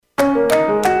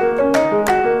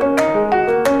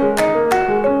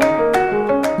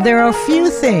There are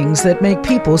few things that make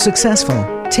people successful.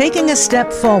 Taking a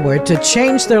step forward to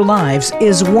change their lives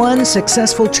is one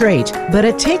successful trait, but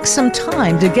it takes some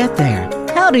time to get there.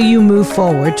 How do you move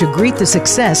forward to greet the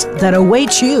success that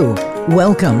awaits you?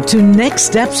 Welcome to Next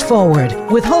Steps Forward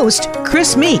with host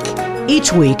Chris Meek.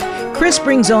 Each week, Chris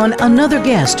brings on another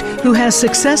guest who has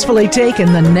successfully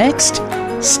taken the next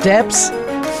steps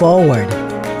forward.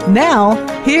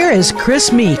 Now, here is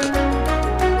Chris Meek.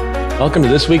 Welcome to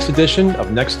this week's edition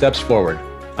of Next Steps Forward.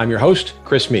 I'm your host,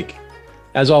 Chris Meek.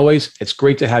 As always, it's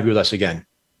great to have you with us again.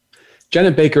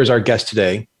 Janet Baker is our guest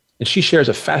today, and she shares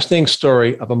a fascinating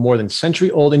story of a more than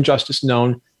century-old injustice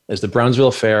known as the Brownsville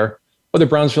Affair or the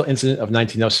Brownsville Incident of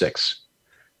 1906.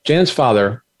 Janet's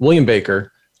father, William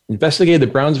Baker, investigated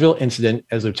the Brownsville incident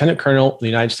as Lieutenant Colonel in the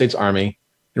United States Army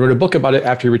and wrote a book about it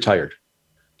after he retired.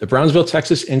 The Brownsville,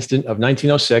 Texas Incident of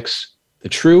 1906, the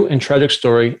true and tragic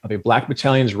story of a Black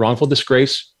battalion's wrongful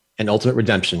disgrace and ultimate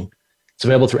redemption. It's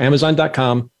available through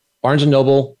Amazon.com, Barnes &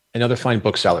 Noble, and other fine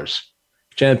booksellers.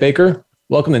 Janet Baker,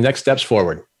 welcome to Next Steps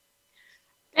Forward.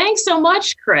 Thanks so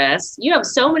much, Chris. You have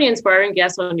so many inspiring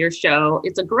guests on your show.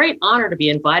 It's a great honor to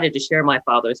be invited to share my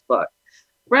father's book.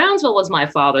 Brownsville was my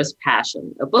father's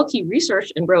passion, a book he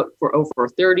researched and wrote for over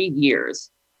 30 years.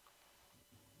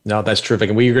 No, that's terrific.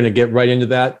 And we're going to get right into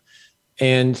that.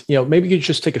 And, maybe you could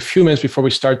just take a few minutes before we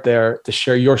start there to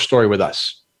share your story with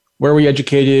us. Where were you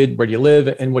educated? Where do you live?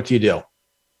 And what do you do?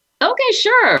 Okay,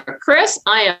 sure. Chris,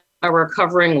 I am a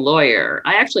recovering lawyer.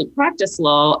 I actually practice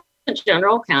law as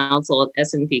general counsel at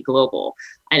S&P Global.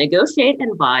 I negotiate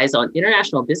and advise on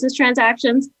international business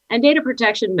transactions and data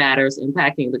protection matters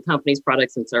impacting the company's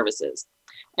products and services.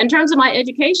 In terms of my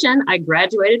education, I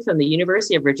graduated from the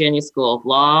University of Virginia School of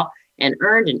Law and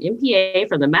earned an MPA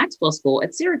from the Maxwell School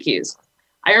at Syracuse.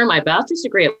 I earned my bachelor's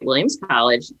degree at Williams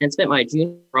College and spent my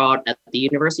junior abroad at the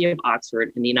University of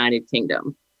Oxford in the United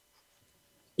Kingdom.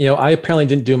 I apparently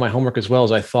didn't do my homework as well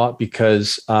as I thought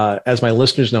because, as my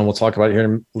listeners know, we'll talk about it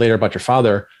here later about your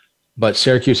father, but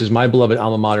Syracuse is my beloved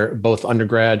alma mater, both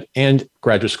undergrad and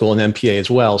graduate school and MPA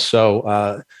as well.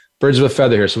 So birds of a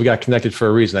feather here. So we got connected for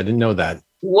a reason. I didn't know that.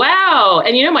 Wow.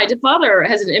 And my father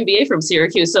has an MBA from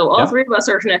Syracuse. So all three of us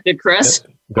are connected, Chris.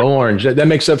 Go Orange. That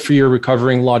makes up for your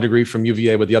recovering law degree from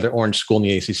UVA with the other Orange school in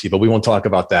the ACC, but we won't talk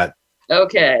about that.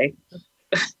 Okay.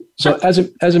 So as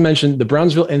I mentioned, the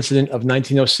Brownsville incident of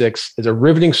 1906 is a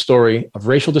riveting story of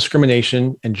racial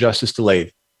discrimination and justice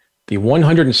delayed. The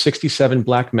 167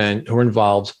 Black men who were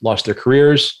involved lost their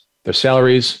careers, their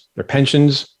salaries, their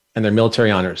pensions, and their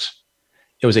military honors.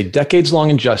 It was a decades-long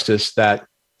injustice that,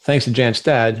 thanks to Janet's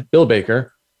dad, Bill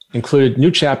Baker, included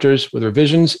new chapters with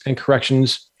revisions and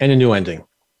corrections and a new ending,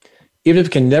 even if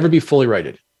it can never be fully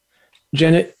righted.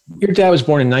 Janet, your dad was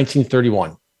born in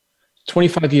 1931.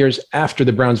 25 years after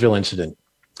the Brownsville incident.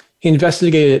 He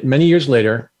investigated it many years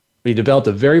later, but he developed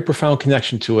a very profound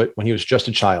connection to it when he was just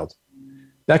a child.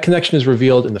 That connection is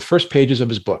revealed in the first pages of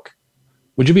his book.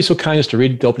 Would you be so kind as to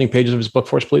read the opening pages of his book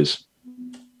for us, please?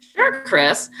 Sure,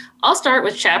 Chris. I'll start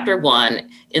with chapter 1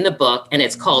 in the book, and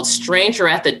it's called Stranger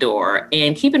at the Door.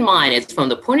 And keep in mind, it's from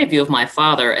the point of view of my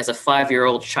father as a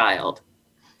 5-year-old child.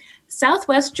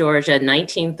 Southwest Georgia,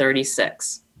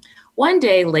 1936. One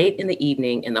day late in the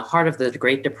evening in the heart of the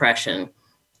Great Depression,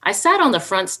 I sat on the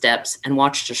front steps and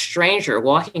watched a stranger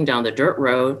walking down the dirt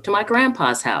road to my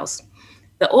grandpa's house.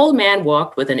 The old man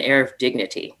walked with an air of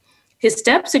dignity. His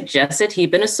step suggested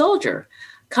he'd been a soldier,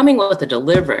 coming with a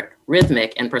deliberate,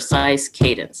 rhythmic, and precise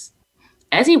cadence.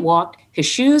 As he walked, his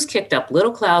shoes kicked up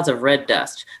little clouds of red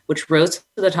dust, which rose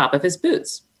to the top of his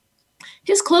boots.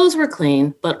 His clothes were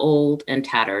clean, but old and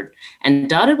tattered, and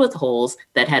dotted with holes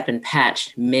that had been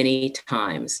patched many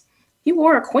times. He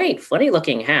wore a quaint,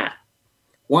 funny-looking hat,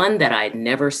 one that I'd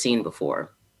never seen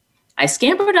before. I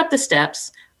scampered up the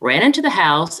steps, ran into the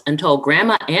house, and told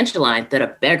Grandma Angeline that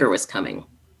a beggar was coming.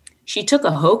 She took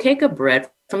a hoe cake of bread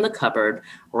from the cupboard,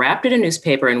 wrapped it in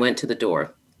newspaper, and went to the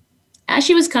door. As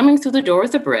she was coming through the door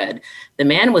with the bread, the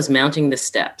man was mounting the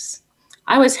steps.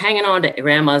 I was hanging on to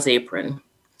Grandma's apron.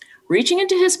 Reaching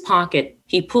into his pocket,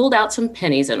 he pulled out some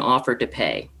pennies and offered to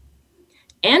pay.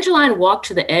 Angeline walked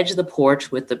to the edge of the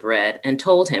porch with the bread and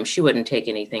told him she wouldn't take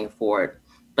anything for it,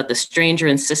 but the stranger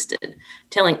insisted,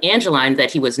 telling Angeline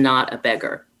that he was not a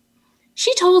beggar.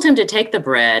 She told him to take the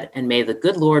bread and may the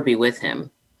good Lord be with him.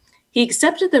 He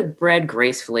accepted the bread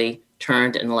gracefully,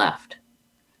 turned and left.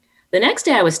 The next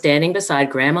day I was standing beside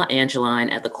Grandma Angeline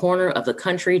at the corner of the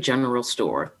country general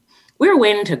store. We were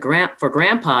waiting for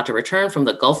Grandpa to return from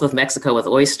the Gulf of Mexico with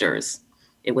oysters.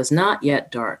 It was not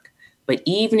yet dark, but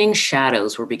evening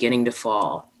shadows were beginning to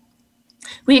fall.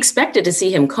 We expected to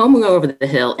see him combing over the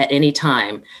hill at any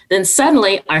time. Then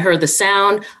suddenly I heard the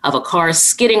sound of a car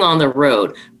skidding on the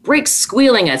road, brakes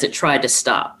squealing as it tried to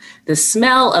stop. The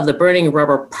smell of the burning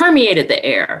rubber permeated the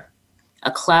air.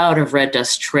 A cloud of red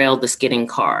dust trailed the skidding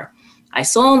car. I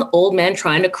saw an old man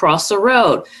trying to cross the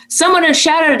road. Someone had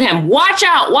shouted at him, watch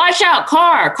out,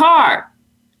 car.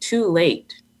 Too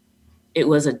late. It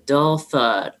was a dull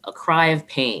thud, a cry of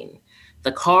pain.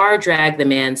 The car dragged the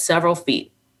man several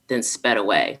feet, then sped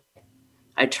away.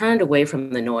 I turned away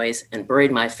from the noise and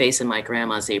buried my face in my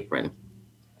grandma's apron.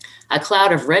 A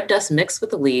cloud of red dust mixed with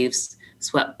the leaves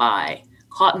swept by,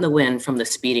 caught in the wind from the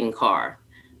speeding car.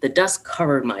 The dust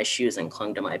covered my shoes and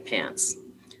clung to my pants.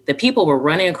 The people were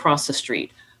running across the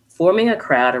street, forming a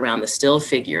crowd around the still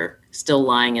figure still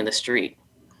lying in the street.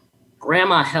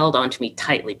 Grandma held onto me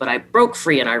tightly, but I broke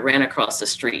free and I ran across the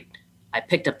street. I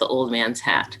picked up the old man's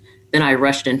hat. Then I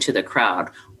rushed into the crowd,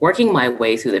 working my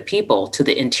way through the people to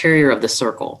the interior of the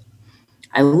circle.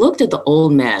 I looked at the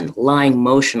old man lying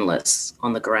motionless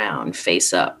on the ground,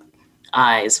 face up,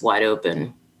 eyes wide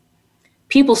open.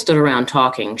 People stood around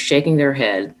talking, shaking their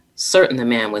head, certain the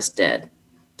man was dead.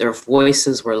 Their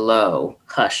voices were low,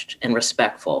 hushed, and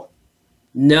respectful.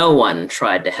 No one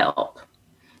tried to help.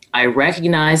 I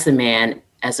recognized the man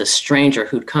as a stranger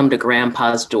who'd come to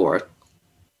Grandpa's door.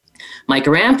 My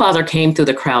grandfather came through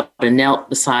the crowd and knelt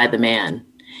beside the man.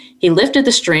 He lifted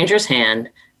the stranger's hand,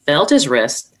 felt his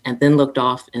wrist, and then looked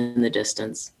off in the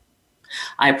distance.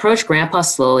 I approached Grandpa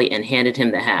slowly and handed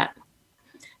him the hat.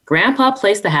 Grandpa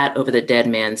placed the hat over the dead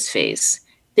man's face.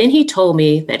 Then he told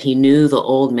me that he knew the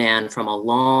old man from a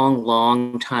long,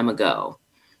 long time ago.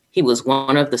 He was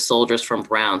one of the soldiers from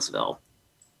Brownsville.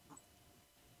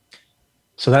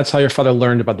 So that's how your father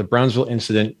learned about the Brownsville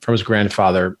incident from his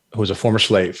grandfather, who was a former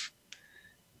slave.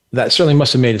 That certainly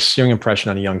must have made a searing impression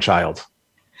on a young child.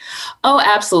 Oh,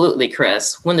 absolutely,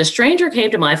 Chris. When the stranger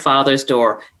came to my father's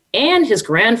door and his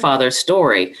grandfather's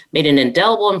story made an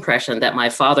indelible impression that my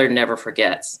father never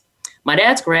forgets. My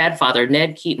dad's grandfather,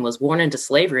 Ned Keaton, was born into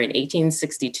slavery in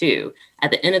 1862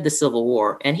 at the end of the Civil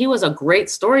War, and he was a great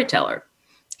storyteller.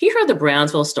 He heard the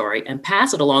Brownsville story and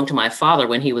passed it along to my father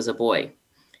when he was a boy.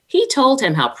 He told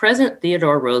him how President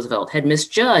Theodore Roosevelt had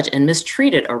misjudged and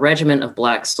mistreated a regiment of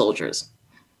Black soldiers.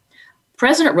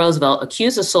 President Roosevelt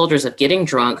accused the soldiers of getting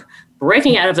drunk,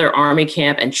 breaking out of their army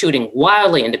camp, and shooting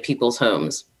wildly into people's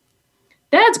homes.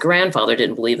 Dad's grandfather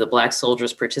didn't believe the Black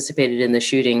soldiers participated in the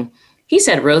shooting. He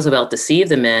said Roosevelt deceived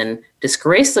the men,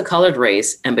 disgraced the colored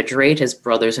race, and betrayed his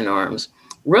brothers in arms.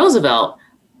 Roosevelt,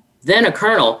 then a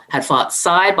colonel, had fought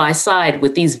side by side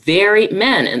with these very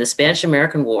men in the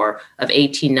Spanish-American War of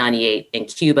 1898 in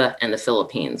Cuba and the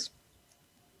Philippines.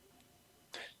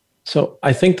 So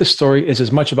I think the story is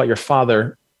as much about your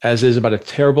father as is about a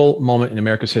terrible moment in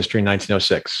America's history in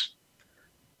 1906.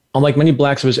 Unlike many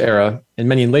Blacks of his era and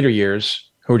many in later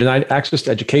years who were denied access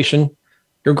to education,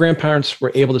 your grandparents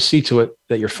were able to see to it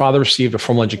that your father received a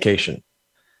formal education.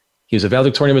 He was a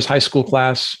valedictorian of his high school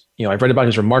class. I've read about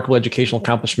his remarkable educational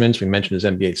accomplishments. We mentioned his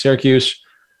MBA at Syracuse,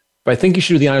 but I think you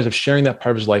should do the honors of sharing that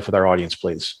part of his life with our audience,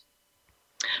 please.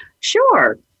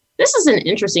 Sure. This is an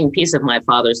interesting piece of my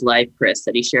father's life, Chris,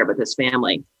 that he shared with his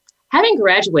family. Having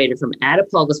graduated from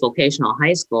Attapulgis Vocational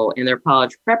High School in their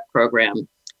college prep program,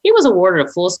 he was awarded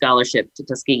a full scholarship to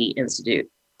Tuskegee Institute,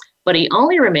 but he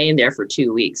only remained there for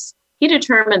 2 weeks. He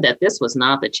determined that this was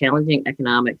not the challenging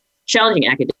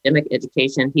academic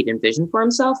education he'd envisioned for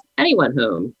himself, and he went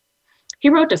home. He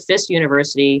wrote to Fisk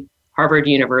University, Harvard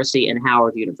University, and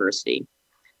Howard University.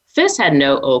 Fisk had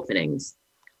no openings.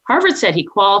 Harvard said he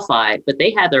qualified, but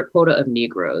they had their quota of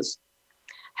Negroes.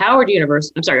 Harvard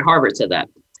said that.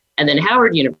 And then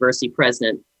Howard University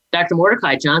president, Dr.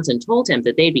 Mordecai Johnson, told him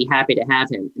that they'd be happy to have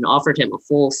him and offered him a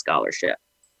full scholarship.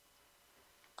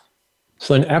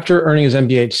 So then after earning his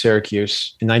MBA at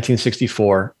Syracuse in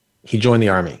 1964, he joined the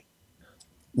Army.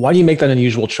 Why do you make that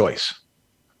unusual choice?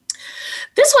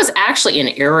 This was actually an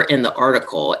error in the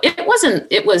article. It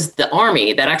was the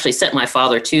Army that actually sent my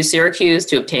father to Syracuse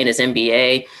to obtain his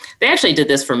MBA. They actually did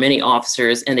this for many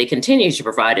officers, and they continue to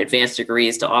provide advanced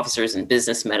degrees to officers in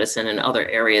business medicine and other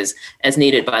areas as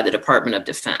needed by the Department of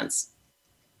Defense.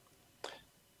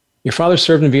 Your father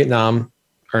served in Vietnam,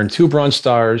 earned 2 Bronze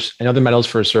Stars and other medals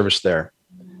for his service there.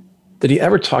 Did he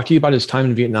ever talk to you about his time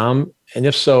in Vietnam? And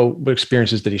if so, what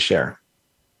experiences did he share?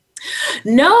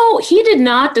 No, he did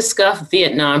not discuss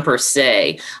Vietnam per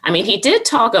se. I mean, he did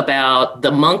talk about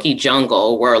the monkey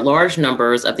jungle where large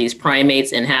numbers of these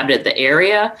primates inhabited the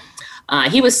area.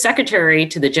 He was secretary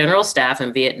to the general staff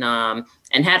in Vietnam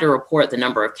and had to report the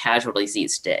number of casualties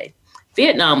each day.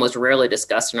 Vietnam was rarely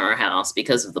discussed in our house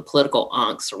because of the political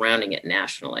angst surrounding it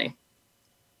nationally.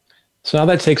 So now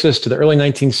that takes us to the early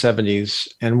 1970s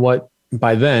and what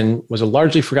by then was a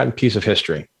largely forgotten piece of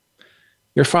history.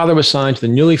 Your father was signed to the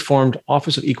newly formed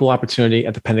Office of Equal Opportunity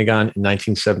at the Pentagon in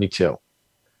 1972.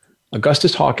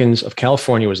 Augustus Hawkins of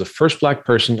California was the first Black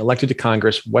person elected to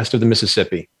Congress west of the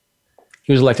Mississippi.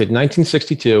 He was elected in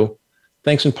 1962,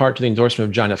 thanks in part to the endorsement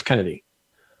of John F. Kennedy.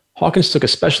 Hawkins took a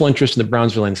special interest in the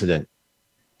Brownsville incident.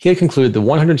 He had concluded the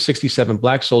 167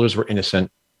 Black soldiers were innocent,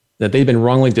 that they'd been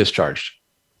wrongly discharged.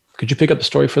 Could you pick up the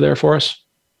story for us?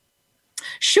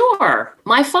 Sure.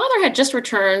 My father had just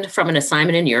returned from an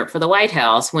assignment in Europe for the White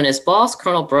House when his boss,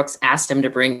 Colonel Brooks, asked him to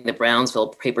bring the Brownsville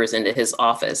papers into his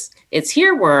office. It's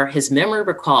here where his memory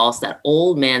recalls that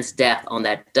old man's death on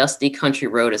that dusty country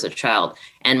road as a child,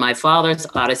 and my father's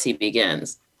odyssey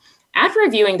begins. After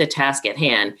reviewing the task at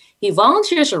hand, he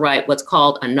volunteers to write what's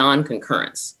called a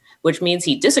non-concurrence, which means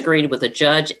he disagreed with the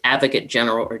Judge Advocate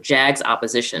General, or JAG's,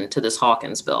 opposition to this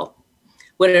Hawkins bill.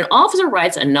 When an officer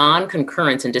writes a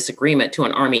non-concurrence in disagreement to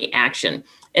an Army action,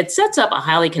 it sets up a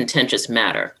highly contentious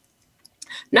matter.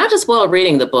 Not to spoil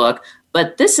reading the book,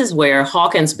 but this is where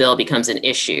Hawkins' bill becomes an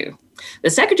issue.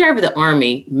 The Secretary of the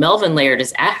Army, Melvin Laird,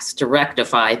 is asked to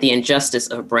rectify the injustice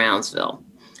of Brownsville.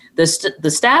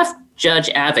 The staff judge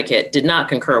advocate did not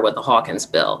concur with the Hawkins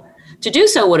bill. To do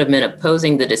so would have meant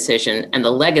opposing the decision and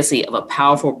the legacy of a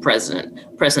powerful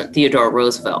president, President Theodore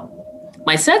Roosevelt.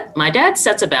 My dad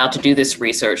sets about to do this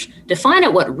research to find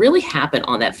out what really happened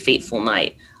on that fateful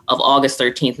night of August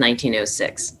 13th,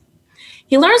 1906.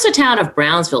 He learns the town of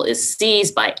Brownsville is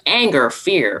seized by anger,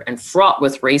 fear, and fraught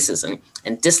with racism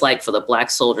and dislike for the Black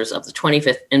soldiers of the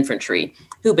 25th Infantry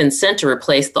who've been sent to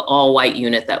replace the all-white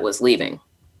unit that was leaving.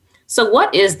 So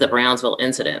what is the Brownsville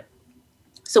incident?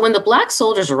 So when the Black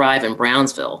soldiers arrive in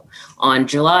Brownsville on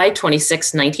July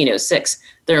 26, 1906,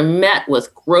 they're met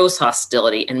with gross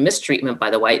hostility and mistreatment by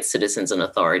the white citizens and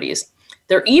authorities.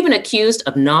 They're even accused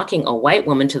of knocking a white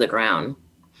woman to the ground.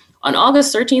 On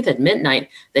August 13th at midnight,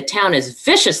 the town is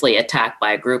viciously attacked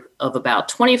by a group of about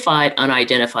 25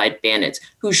 unidentified bandits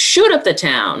who shoot up the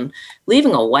town,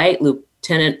 leaving a white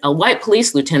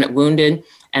police lieutenant wounded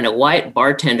and a white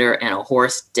bartender and a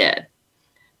horse dead.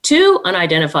 2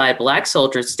 unidentified Black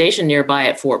soldiers stationed nearby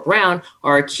at Fort Brown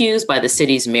are accused by the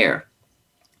city's mayor.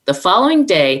 The following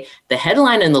day, the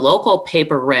headline in the local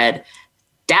paper read,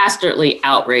 "Dastardly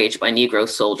outraged by Negro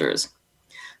soldiers."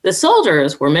 The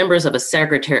soldiers were members of a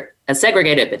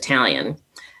segregated battalion.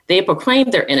 They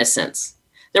proclaimed their innocence.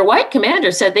 Their white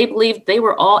commander said they believed they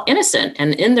were all innocent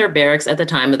and in their barracks at the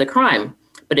time of the crime,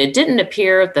 but it didn't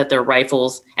appear that their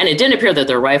rifles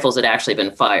had actually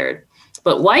been fired.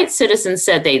 But white citizens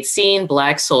said they'd seen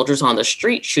Black soldiers on the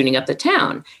street shooting up the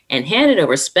town and handed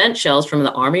over spent shells from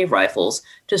the Army rifles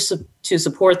to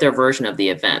support their version of the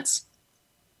events.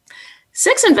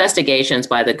 6 investigations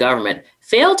by the government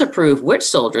failed to prove which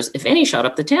soldiers, if any, shot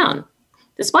up the town.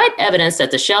 Despite evidence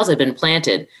that the shells had been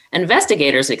planted,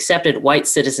 investigators accepted white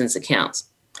citizens' accounts.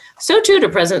 So too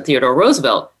did President Theodore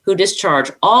Roosevelt, who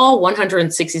discharged all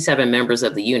 167 members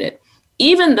of the unit,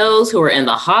 even those who were in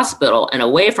the hospital and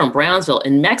away from Brownsville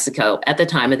in Mexico at the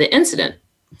time of the incident.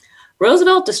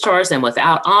 Roosevelt discharged them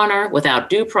without honor, without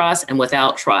due process, and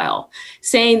without trial,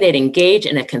 saying they'd engaged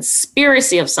in a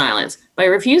conspiracy of silence by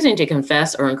refusing to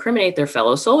confess or incriminate their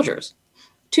fellow soldiers.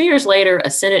 2 years later, a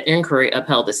Senate inquiry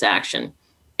upheld this action.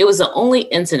 It was the only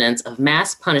incidence of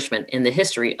mass punishment in the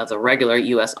history of the regular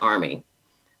U.S. Army.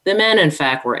 The men, in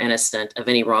fact, were innocent of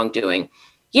any wrongdoing,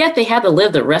 yet they had to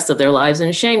live the rest of their lives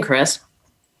in shame, Chris.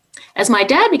 As my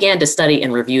dad began to study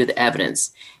and review the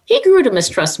evidence, he grew to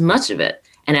mistrust much of it,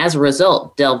 and as a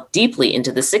result, delved deeply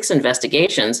into the 6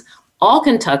 investigations, all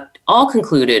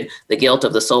concluded the guilt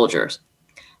of the soldiers.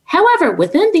 However,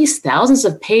 within these thousands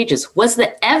of pages was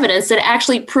the evidence that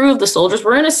actually proved the soldiers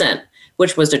were innocent,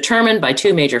 which was determined by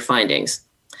 2 major findings.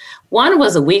 One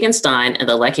was the Wittgenstein and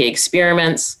the Lecky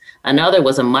experiments. Another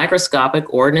was a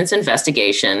microscopic ordnance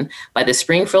investigation by the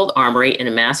Springfield Armory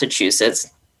in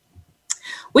Massachusetts.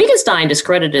 Wittgenstein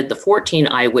discredited the 14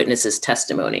 eyewitnesses'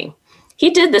 testimony. He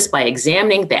did this by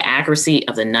examining the accuracy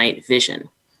of the night vision.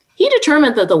 He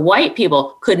determined that the white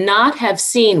people could not have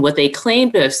seen what they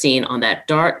claimed to have seen on that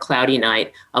dark, cloudy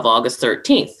night of August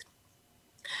 13th.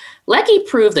 Lecky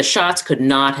proved the shots could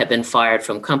not have been fired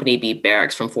from Company B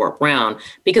barracks from Fort Brown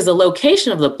because the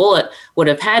location of the bullet would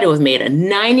have had to have made a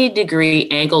 90-degree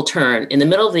angle turn in the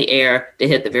middle of the air to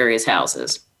hit the various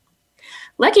houses.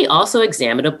 Lecky also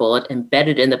examined a bullet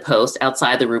embedded in the post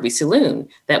outside the Ruby Saloon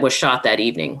that was shot that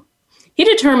evening. He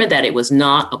determined that it was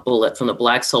not a bullet from the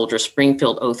Black soldier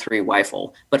Springfield 03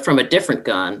 rifle, but from a different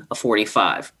gun, a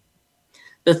 .45.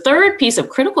 The third piece of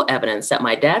critical evidence that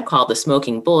my dad called the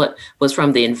smoking bullet was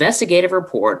from the investigative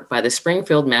report by the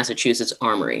Springfield, Massachusetts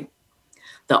Armory.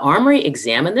 The Armory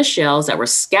examined the shells that were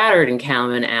scattered in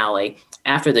Calumet Alley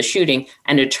after the shooting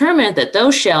and determined that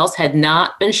those shells had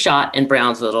not been shot in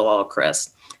Brownsville at all, Chris.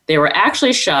 They were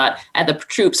actually shot at the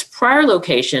troops' prior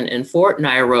location in Fort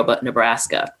Nairobi,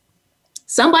 Nebraska.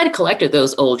 Somebody collected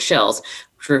those old shells,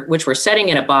 which were sitting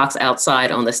in a box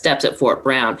outside on the steps at Fort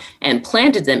Brown, and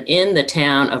planted them in the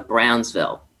town of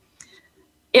Brownsville.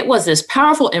 It was this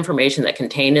powerful information that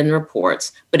contained in the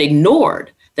reports, but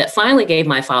ignored, that finally gave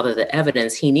my father the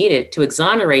evidence he needed to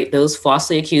exonerate those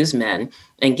falsely accused men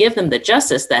and give them the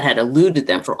justice that had eluded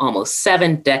them for almost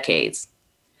 7 decades.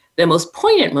 The most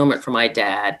poignant moment for my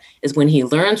dad is when he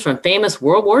learns from famous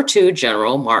World War II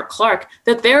General Mark Clark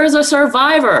that there is a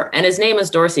survivor, and his name is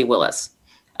Dorsey Willis,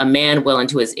 a man well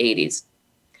into his 80s.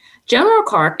 General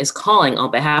Clark is calling on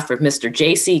behalf of Mr.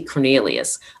 J.C.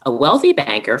 Cornelius, a wealthy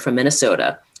banker from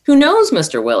Minnesota who knows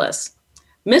Mr. Willis.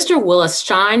 Mr. Willis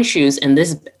shined shoes in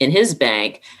his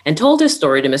bank and told his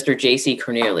story to Mr. J.C.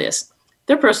 Cornelius.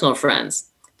 They're personal friends.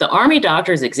 The Army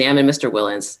doctors examined Mr.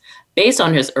 Willis based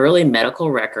on his early medical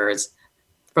records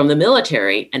from the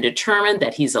military and determined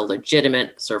that he's a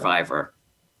legitimate survivor.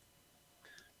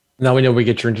 Now we know we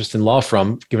get your interest in law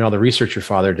from, given all the research your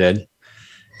father did.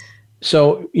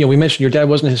 So, we mentioned your dad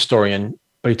wasn't a historian,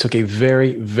 but he took a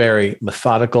very, very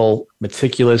methodical,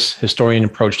 meticulous historian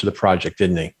approach to the project,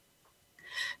 didn't he?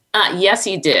 Yes,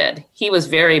 he did. He was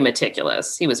very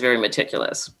meticulous.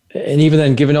 And even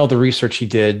then, given all the research he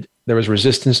did, there was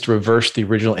resistance to reverse the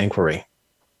original inquiry.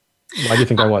 Why do you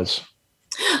think that was?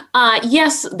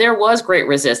 Yes, there was great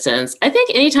resistance. I think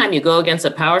anytime you go against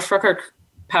a power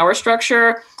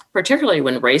structure, particularly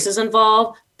when race is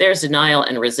involved, there's denial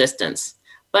and resistance.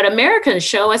 But Americans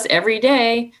show us every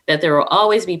day that there will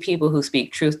always be people who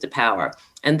speak truth to power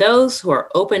and those who are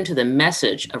open to the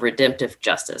message of redemptive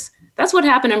justice. That's what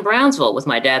happened in Brownsville with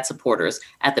my dad's supporters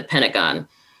at the Pentagon,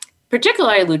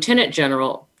 particularly Lieutenant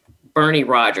General Bernie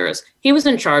Rogers. He was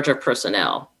in charge of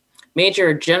personnel.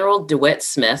 Major General DeWitt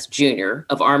Smith, Jr.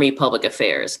 of Army Public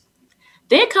Affairs.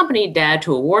 They accompanied Dad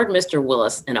to award Mr.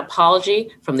 Willis an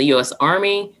apology from the U.S.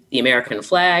 Army, the American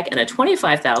flag, and a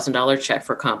 $25,000 check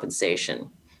for compensation.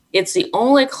 It's the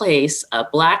only case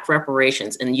of Black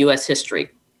reparations in U.S. history.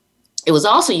 It was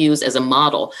also used as a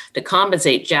model to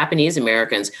compensate Japanese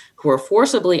Americans who were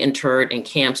forcibly interned in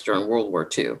camps during World War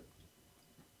II.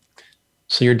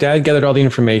 So your dad gathered all the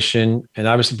information and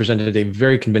obviously presented a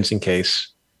very convincing case.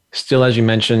 Still, as you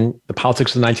mentioned, the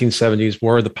politics of the 1970s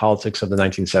were the politics of the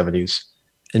 1970s,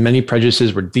 and many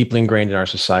prejudices were deeply ingrained in our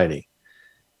society.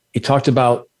 He talked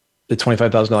about the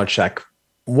 $25,000 check.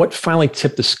 What finally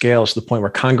tipped the scales to the point where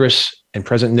Congress and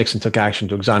President Nixon took action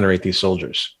to exonerate these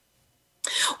soldiers?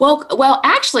 Well,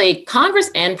 actually, Congress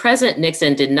and President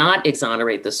Nixon did not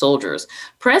exonerate the soldiers.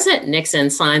 President Nixon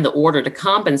signed the order to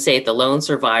compensate the lone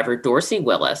survivor, Dorsey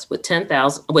Willis, with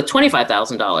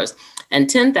 $25,000 and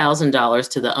 $10,000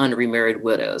 to the unremarried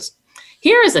widows.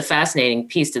 Here is a fascinating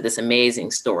piece to this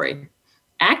amazing story.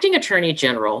 Acting Attorney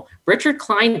General Richard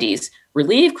Kleindienst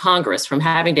relieved Congress from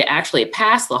having to actually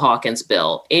pass the Hawkins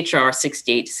bill, H.R.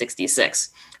 6866,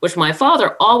 which my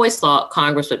father always thought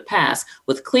Congress would pass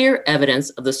with clear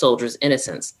evidence of the soldiers'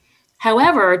 innocence.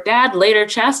 However, Dad later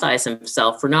chastised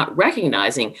himself for not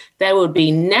recognizing that it would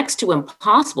be next to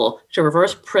impossible to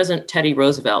reverse President Teddy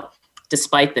Roosevelt,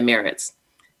 despite the merits.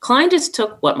 Kleindienst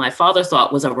took what my father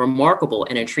thought was a remarkable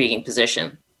and intriguing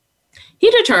position.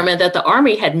 He determined that the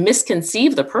Army had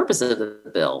misconceived the purpose of the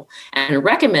bill and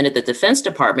recommended the Defense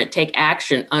Department take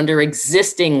action under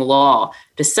existing law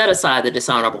to set aside the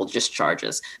dishonorable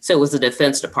discharges. So it was the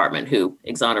Defense Department who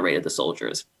exonerated the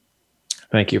soldiers.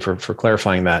 Thank you for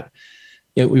clarifying that.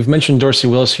 We've mentioned Dorsey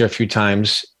Willis here a few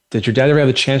times. Did your dad ever have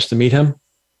the chance to meet him?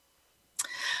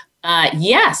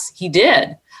 Yes, he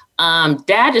did.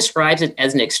 Dad describes it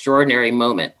as an extraordinary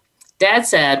moment. Dad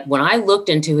said, "When I looked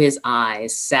into his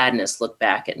eyes, sadness looked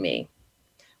back at me."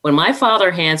 When my father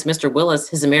hands Mr. Willis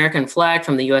his American flag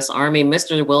from the U.S. Army,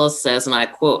 Mr. Willis says, and I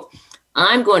quote,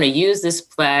 "I'm going to use this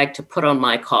flag to put on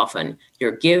my coffin.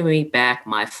 You're giving me back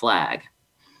my flag."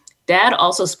 Dad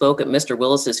also spoke at Mr.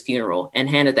 Willis's funeral and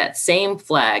handed that same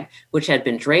flag, which had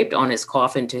been draped on his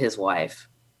coffin, to his wife.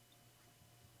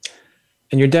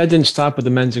 And your dad didn't stop with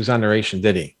the men's exoneration,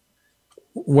 did he?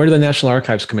 Where do the National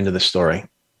Archives come into this story?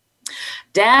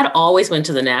 Dad always went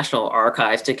to the National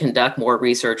Archives to conduct more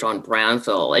research on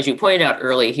Brownsville. As you pointed out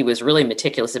earlier, he was really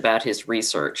meticulous about his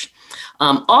research.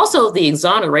 Also, the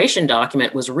exoneration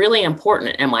document was really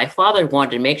important, and my father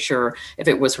wanted to make sure that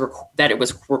it was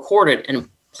recorded and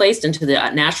placed into the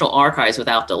National Archives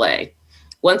without delay.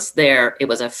 Once there, it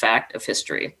was a fact of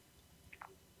history.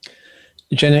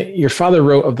 Jenna, your father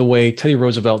wrote of the way Teddy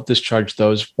Roosevelt discharged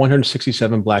those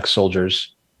 167 Black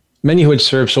soldiers, many who had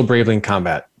served so bravely in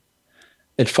combat.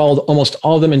 It followed almost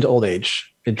all of them into old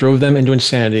age. It drove them into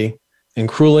insanity, and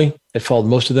cruelly, it followed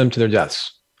most of them to their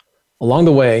deaths. Along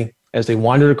the way, as they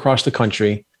wandered across the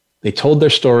country, they told their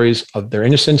stories of their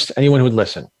innocence to anyone who would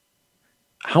listen.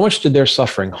 How much did their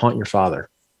suffering haunt your father?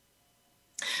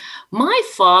 My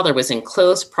father was in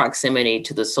close proximity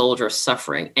to the soldiers'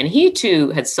 suffering, and he too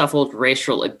had suffered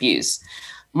racial abuse.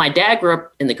 My dad grew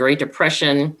up in the Great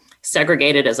Depression,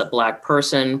 segregated as a Black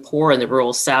person, poor in the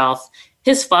rural South.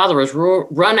 His father was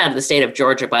run out of the state of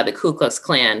Georgia by the Ku Klux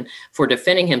Klan for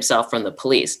defending himself from the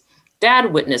police.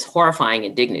 Dad witnessed horrifying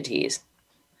indignities.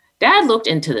 Dad looked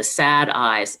into the sad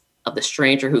eyes of the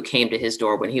stranger who came to his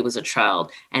door when he was a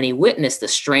child, and he witnessed the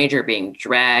stranger being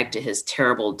dragged to his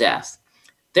terrible death.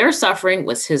 Their suffering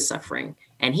was his suffering,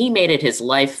 and he made it his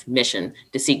life mission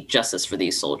to seek justice for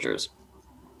these soldiers.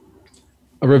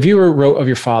 A reviewer wrote of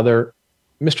your father,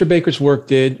 Mr. Baker's work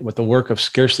did what the work of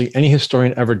scarcely any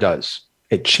historian ever does.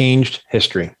 It changed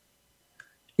history.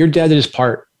 Your dad did his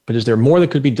part, but is there more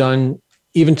that could be done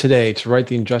even today to right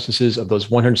the injustices of those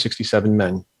 167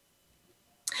 men?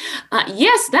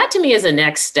 Yes, that to me is a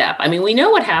next step. I mean, we know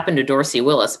what happened to Dorsey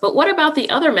Willis, but what about the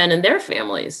other men and their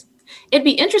families? It'd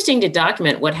be interesting to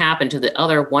document what happened to the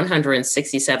other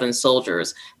 167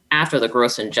 soldiers after the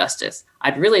gross injustice.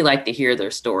 I'd really like to hear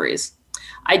their stories.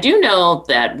 I do know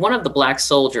that one of the Black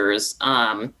soldiers,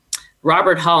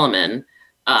 Robert Holloman,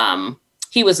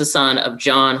 he was the son of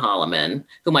John Holloman,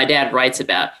 who my dad writes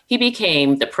about. He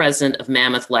became the president of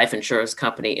Mammoth Life Insurance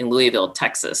Company in Louisville,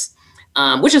 Texas,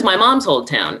 which is my mom's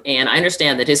hometown. And I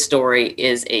understand that his story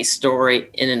is a story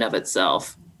in and of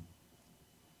itself.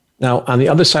 Now, on the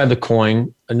other side of the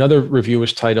coin, another review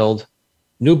was titled,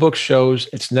 New Book Shows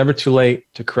It's Never Too Late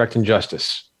to Correct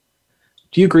Injustice.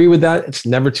 Do you agree with that? It's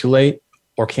never too late,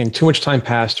 or can too much time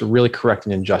pass to really correct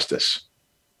an injustice?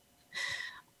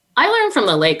 I learned from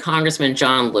the late Congressman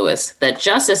John Lewis that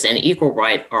justice and equal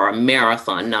right are a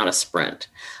marathon, not a sprint.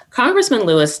 Congressman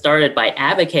Lewis started by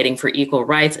advocating for equal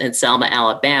rights in Selma,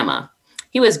 Alabama.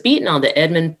 He was beaten on the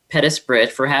Edmund Pettus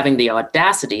Bridge for having the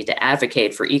audacity to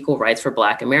advocate for equal rights for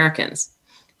Black Americans.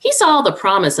 He saw the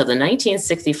promise of the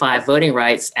 1965 Voting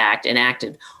Rights Act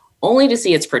enacted, only to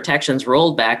see its protections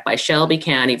rolled back by Shelby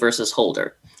County versus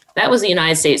Holder. That was the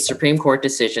United States Supreme Court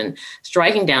decision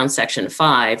striking down Section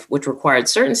 5, which required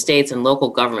certain states and local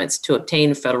governments to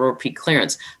obtain federal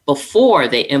preclearance before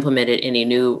they implemented any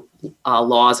new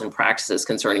laws and practices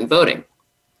concerning voting.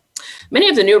 Many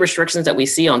of the new restrictions that we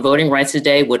see on voting rights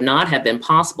today would not have been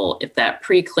possible if that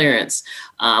preclearance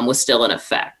was still in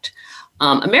effect.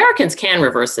 Americans can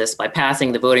reverse this by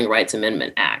passing the Voting Rights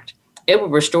Amendment Act. It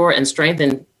would restore and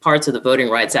strengthen parts of the Voting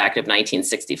Rights Act of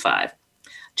 1965.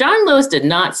 John Lewis didn't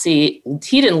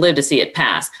live to see it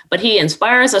pass, but he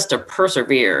inspires us to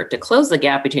persevere, to close the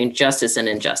gap between justice and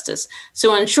injustice.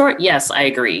 So in short, yes, I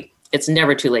agree. It's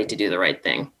never too late to do the right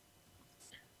thing.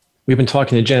 We've been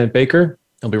talking to Janet Baker.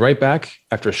 I'll be right back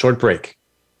after a short break.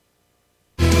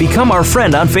 Become our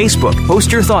friend on Facebook.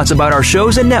 Post your thoughts about our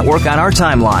shows and network on our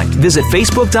timeline. Visit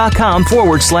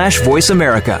facebook.com/Voice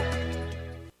America.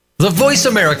 The Voice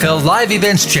America Live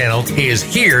Events channel is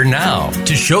here now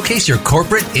to showcase your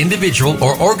corporate, individual,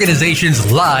 or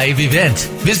organization's live event.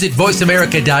 Visit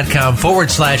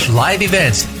voiceamerica.com/live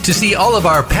events to see all of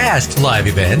our past live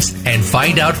events and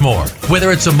find out more. Whether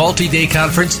it's a multi-day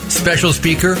conference, special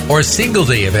speaker, or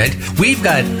single-day event, we've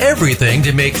got everything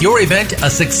to make your event a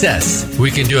success.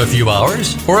 We can do a few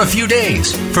hours or a few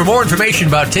days. For more information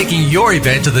about taking your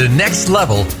event to the next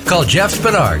level, call Jeff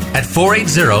Spinard at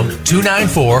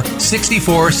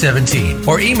 480-294-6417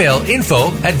 or email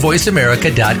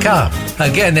info@voiceamerica.com.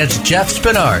 Again, that's Jeff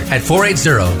Spinard at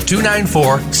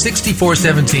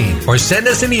 480-294-6417 or send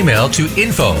us an email to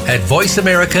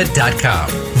info@voiceamerica.com.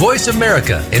 Voice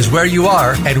America is where you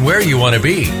are and where you want to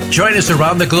be. Join us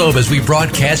around the globe as we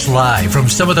broadcast live from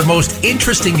some of the most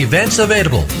interesting events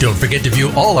available. Don't forget to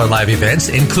view all our live events,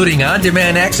 including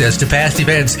on-demand access to past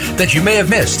events that you may have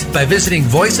missed by visiting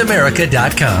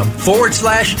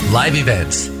voiceamerica.com/live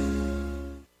events.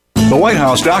 The White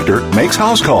House doctor makes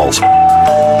house calls.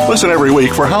 Listen every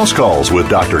week for House Calls with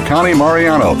Dr. Connie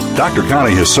Mariano. Dr.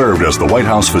 Connie has served as the White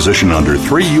House physician under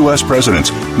 3 U.S. presidents.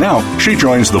 Now, she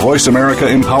joins the Voice America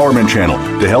Empowerment Channel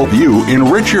to help you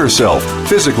enrich yourself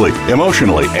physically,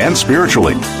 emotionally, and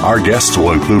spiritually. Our guests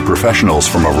will include professionals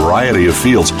from a variety of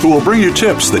fields who will bring you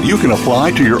tips that you can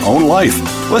apply to your own life.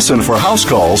 Listen for House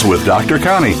Calls with Dr.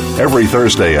 Connie every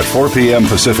Thursday at 4 p.m.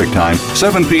 Pacific Time,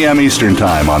 7 p.m. Eastern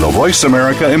Time on the Voice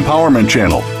America Empowerment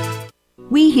Channel.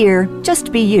 We hear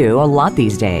just be you a lot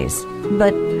these days.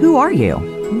 But who are you?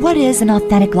 What is an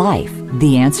authentic life?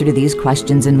 The answer to these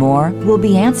questions and more will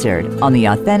be answered on the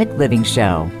Authentic Living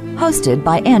Show, hosted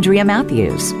by Andrea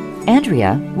Matthews.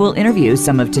 Andrea will interview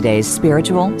some of today's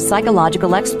spiritual,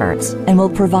 psychological experts and will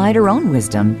provide her own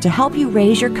wisdom to help you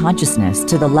raise your consciousness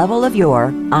to the level of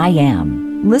your I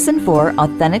am. Listen for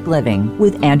Authentic Living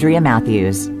with Andrea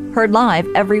Matthews. Heard live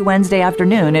every Wednesday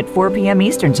afternoon at 4 p.m.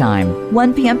 Eastern Time,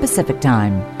 1 p.m. Pacific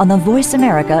Time on the Voice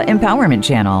America Empowerment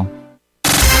Channel.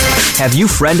 Have you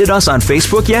friended us on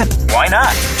Facebook yet? Why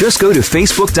not? Just go to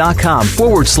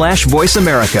facebook.com/Voice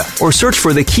America or search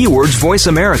for the keywords Voice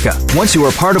America. Once you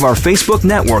are part of our Facebook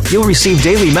network, you'll receive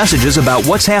daily messages about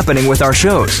what's happening with our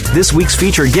shows, this week's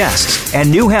featured guests,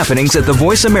 and new happenings at the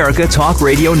Voice America Talk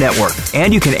Radio Network.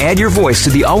 And you can add your voice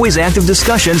to the always active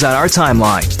discussions on our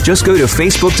timeline. Just go to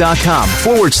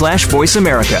facebook.com/Voice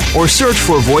America or search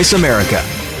for Voice America.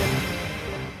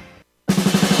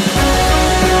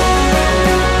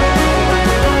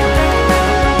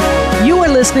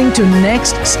 Listening to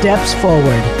Next Steps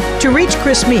Forward. To reach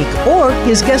Chris Meek or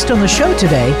his guest on the show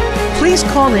today, please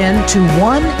call in to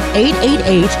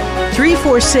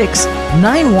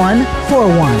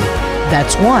 1-888-346-9141.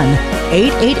 That's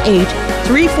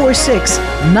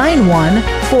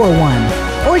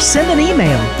 1-888-346-9141. Or send an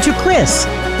email to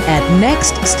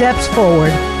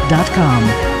chris@nextstepsforward.com.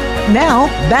 Now,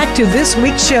 back to this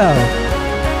week's show.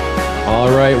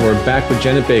 All right, we're back with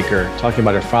Janet Baker talking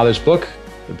about her father's book,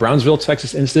 The Brownsville,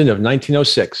 Texas Incident of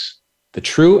 1906, the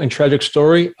true and tragic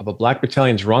story of a Black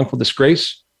battalion's wrongful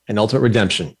disgrace and ultimate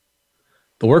redemption.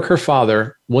 The work her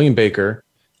father, William Baker,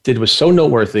 did was so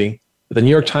noteworthy that the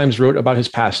New York Times wrote about his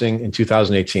passing in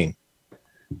 2018.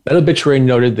 That obituary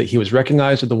noted that he was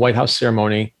recognized at the White House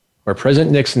ceremony where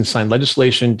President Nixon signed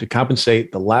legislation to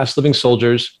compensate the last living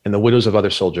soldiers and the widows of other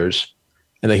soldiers,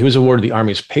 and that he was awarded the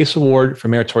Army's PACE Award for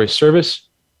meritorious service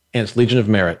and its Legion of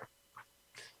Merit.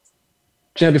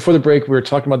 Jan, before the break, we were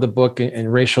talking about the book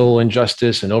and racial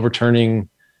injustice and overturning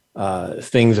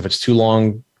things if it's too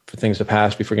long for things to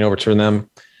pass before you can overturn them.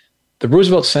 The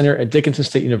Roosevelt Center at Dickinson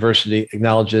State University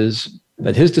acknowledges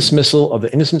that his dismissal of the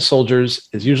innocent soldiers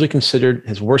is usually considered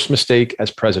his worst mistake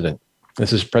as president.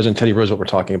 This is President Teddy Roosevelt we're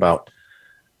talking about.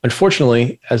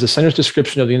 Unfortunately, as the center's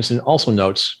description of the incident also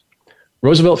notes,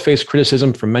 Roosevelt faced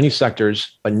criticism from many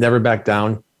sectors, but never backed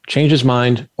down, changed his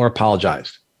mind, or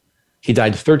apologized. He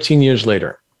died 13 years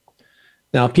later.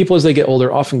 Now, people as they get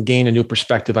older often gain a new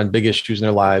perspective on big issues in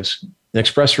their lives and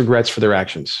express regrets for their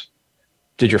actions.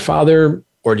 Did your father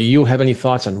or do you have any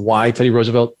thoughts on why Teddy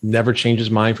Roosevelt never changed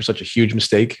his mind for such a huge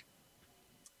mistake?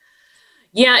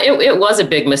 Yeah, it was a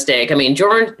big mistake. I mean,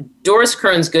 Doris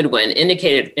Kearns Goodwin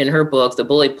indicated in her book, The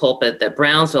Bully Pulpit, that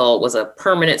Brownsville was a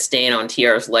permanent stain on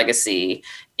TR's legacy.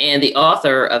 And the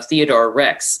author of Theodore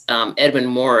Rex, Edmund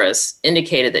Morris,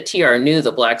 indicated that TR knew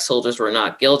the Black soldiers were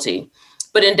not guilty.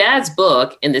 But in Dad's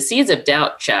book, in the Seeds of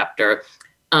Doubt chapter,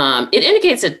 it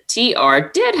indicates that TR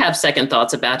did have second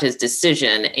thoughts about his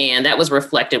decision. And that was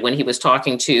reflected when he was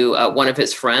talking to one of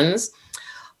his friends.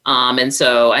 And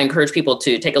so I encourage people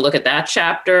to take a look at that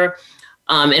chapter.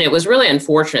 And it was really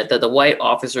unfortunate that the white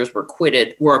officers were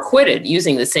acquitted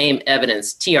using the same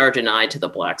evidence TR denied to the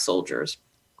Black soldiers.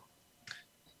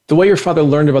 The way your father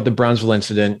learned about the Brownsville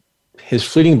incident, his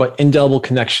fleeting but indelible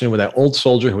connection with that old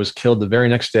soldier who was killed the very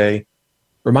next day,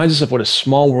 reminds us of what a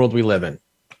small world we live in,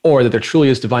 or that there truly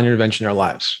is divine intervention in our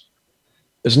lives.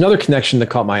 There's another connection that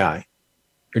caught my eye.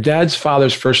 Your dad's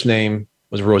father's first name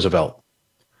was Roosevelt.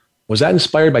 Was that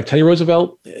inspired by Teddy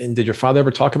Roosevelt? And did your father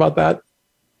ever talk about that?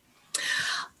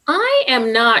 I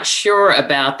am not sure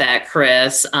about that,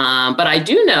 Chris, but I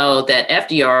do know that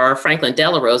FDR, Franklin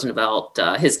Delano Roosevelt,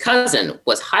 his cousin,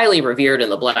 was highly revered in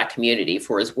the Black community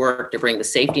for his work to bring the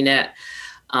safety net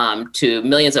to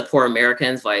millions of poor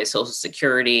Americans via Social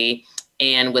Security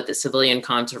and with the Civilian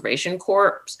Conservation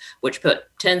Corps, which put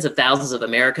tens of thousands of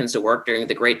Americans to work during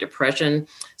the Great Depression.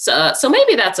 So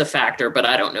maybe that's a factor, but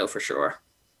I don't know for sure.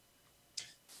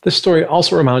 This story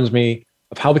also reminds me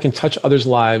of how we can touch others'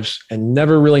 lives and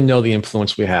never really know the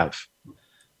influence we have.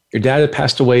 Your dad had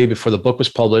passed away before the book was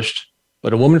published,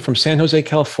 but a woman from San Jose,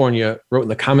 California wrote in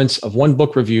the comments of one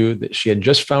book review that she had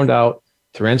just found out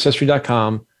through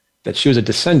Ancestry.com that she was a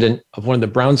descendant of one of the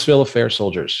Brownsville affair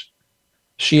soldiers.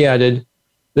 She added,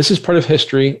 "This is part of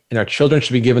history, and our children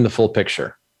should be given the full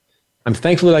picture. I'm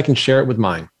thankful that I can share it with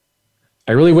mine.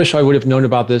 I really wish I would have known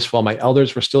about this while my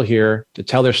elders were still here to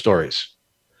tell their stories.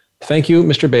 Thank you,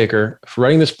 Mr. Baker, for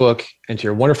writing this book, and to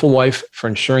your wonderful wife for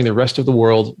ensuring the rest of the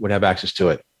world would have access to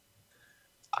it."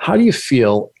 How do you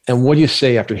feel, and what do you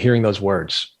say after hearing those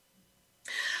words?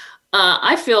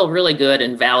 I feel really good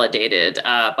and validated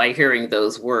by hearing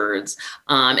those words.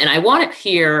 And I want to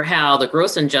hear how the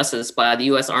gross injustice by the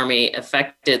U.S. Army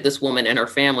affected this woman and her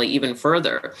family even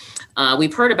further.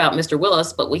 We've heard about Mr.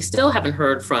 Willis, but we still haven't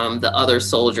heard from the other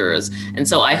soldiers. And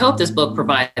so I hope this book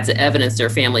provides the evidence their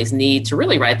families need to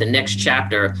really write the next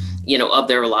chapter, of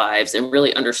their lives and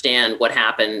really understand what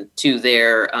happened to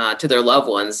their loved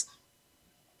ones.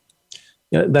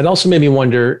 Yeah, that also made me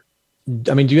wonder,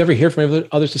 do you ever hear from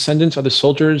other descendants, other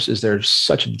soldiers? Is there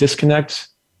such a disconnect,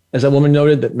 as that woman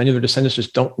noted, that many of their descendants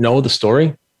just don't know the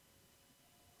story?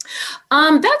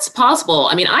 That's possible.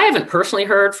 I haven't personally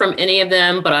heard from any of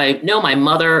them, but I know my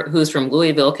mother, who's from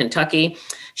Louisville, Kentucky.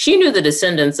 She knew the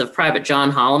descendants of Private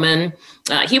John Holloman.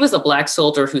 He was a Black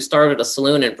soldier who started a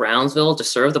saloon in Brownsville to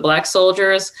serve the Black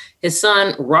soldiers. His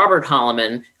son, Robert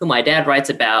Holloman, who my dad writes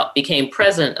about, became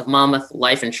president of Monmouth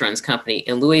Life Insurance Company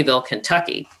in Louisville,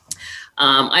 Kentucky.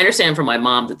 I understand from my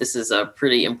mom that this is a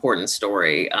pretty important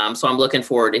story, so I'm looking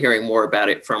forward to hearing more about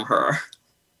it from her.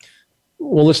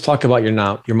 Well, let's talk about your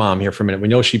mom here for a minute. We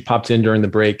know she popped in during the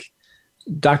break.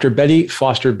 Dr. Betty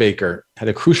Foster Baker had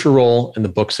a crucial role in the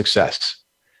book's success.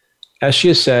 As she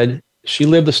has said, she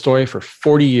lived the story for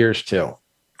 40 years too.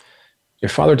 Your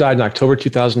father died in October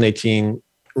 2018,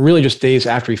 really just days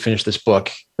after he finished this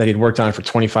book that he'd worked on for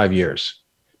 25 years.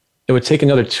 It would take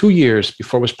another 2 years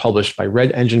before it was published by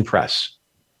Red Engine Press.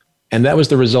 And that was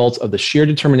the result of the sheer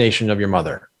determination of your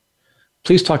mother.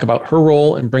 Please talk about her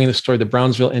role in bringing the story of the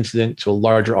Brownsville incident to a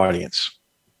larger audience.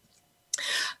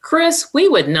 Chris, we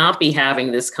would not be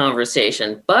having this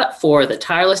conversation but for the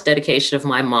tireless dedication of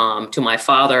my mom to my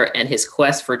father and his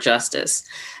quest for justice.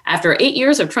 After 8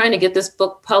 years of trying to get this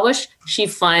book published, she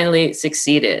finally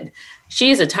succeeded.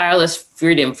 She is a tireless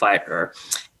freedom fighter.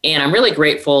 And I'm really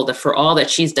grateful for all that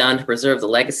she's done to preserve the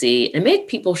legacy and make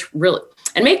people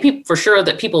for sure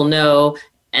that people know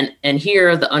and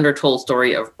hear the undertold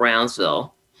story of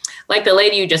Brownsville. Like the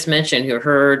lady you just mentioned who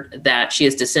heard that she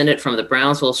is descended from the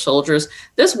Brownsville soldiers,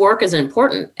 this work is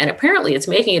important, and apparently it's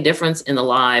making a difference in the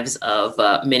lives of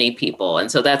many people. And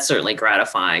so that's certainly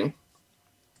gratifying.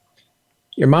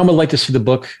 Your mom would like to see the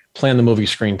book play on the movie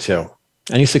screen too.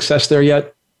 Any success there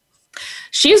yet?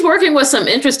 She's working with some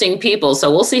interesting people,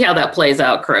 so we'll see how that plays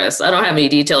out, Chris. I don't have any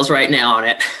details right now on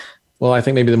it. Well, I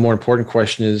think maybe the more important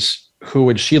question is, who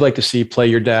would she like to see play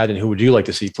your dad, and who would you like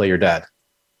to see play your dad?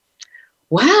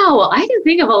 Wow, I can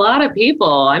think of a lot of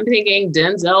people. I'm thinking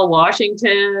Denzel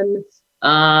Washington,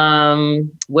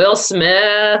 Will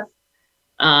Smith.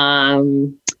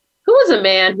 Who was a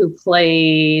man who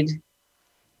played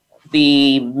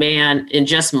the man in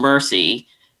Just Mercy?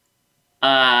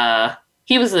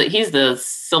 He's the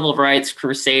civil rights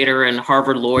crusader and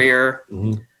Harvard lawyer.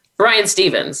 Mm-hmm. Brian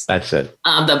Stevens. That's it.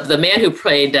 The man who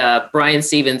played Brian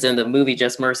Stevens in the movie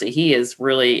Just Mercy, he is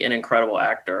really an incredible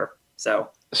actor. So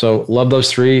love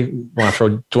those three. Want to throw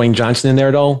Dwayne Johnson in there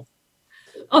at all?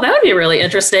 Oh, that would be really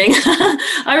interesting.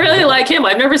 I really like him.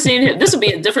 I've never seen him. This would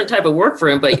be a different type of work for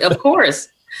him, but of course,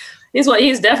 he's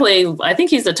definitely, I think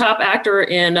he's the top actor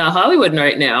in Hollywood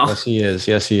right now. Yes, he is.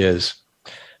 Yes, he is.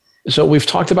 So we've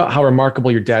talked about how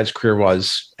remarkable your dad's career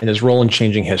was and his role in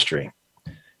changing history.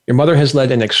 Your mother has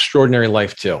led an extraordinary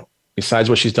life too, besides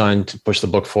what she's done to push the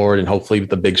book forward and hopefully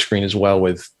the big screen as well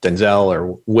with Denzel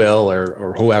or Will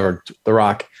or whoever, The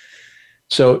Rock.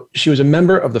 So she was a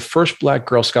member of the first Black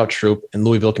Girl Scout troop in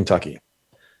Louisville, Kentucky.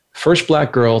 First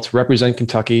Black girl to represent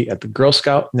Kentucky at the Girl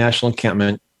Scout National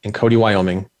Encampment in Cody,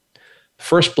 Wyoming.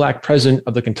 First Black president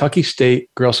of the Kentucky State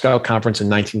Girl Scout Conference in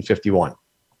 1951.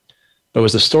 But it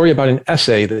was the story about an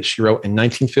essay that she wrote in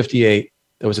 1958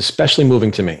 that was especially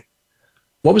moving to me.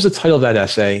 What was the title of that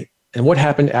essay, and what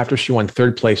happened after she won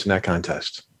third place in that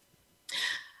contest?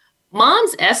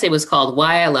 Mom's essay was called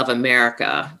Why I Love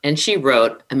America, and she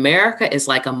wrote, "America is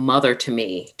like a mother to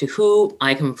me, to whom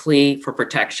I can plead for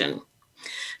protection."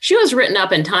 She was written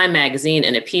up in Time magazine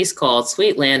in a piece called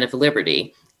Sweet Land of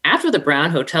Liberty, after the Brown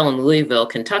Hotel in Louisville,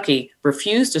 Kentucky,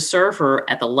 refused to serve her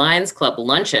at the Lions Club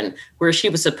luncheon, where she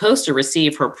was supposed to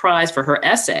receive her prize for her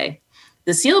essay.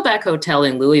 The Sealback Hotel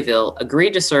in Louisville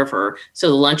agreed to serve her so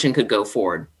the luncheon could go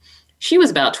forward. She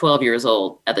was about 12 years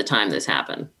old at the time this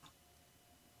happened.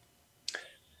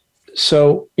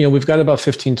 So, we've got about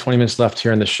 15, 20 minutes left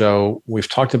here in the show. We've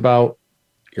talked about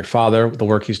your father, the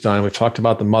work he's done. We've talked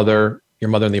about your mother,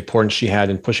 and the importance she had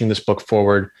in pushing this book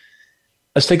forward.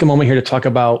 Let's take a moment here to talk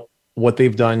about what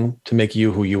they've done to make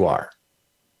you who you are.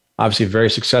 Obviously, very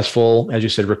successful, as you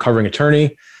said, recovering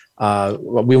attorney.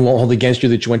 We won't hold against you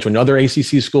that you went to another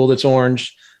ACC school that's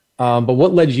orange. But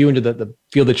what led you into the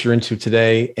field that you're into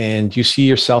today? And do you see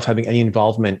yourself having any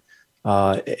involvement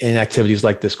in activities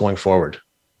like this going forward?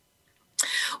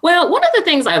 Well, one of the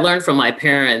things I learned from my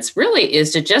parents really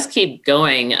is to just keep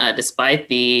going despite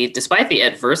the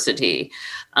adversity.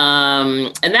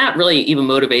 And that really even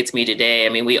motivates me today. I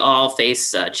mean, we all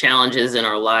face challenges in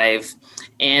our life,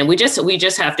 and we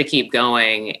just have to keep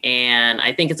going. And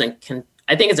I think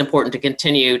it's important to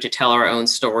continue to tell our own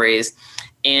stories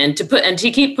and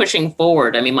to keep pushing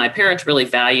forward. I mean, my parents really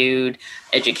valued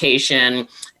education,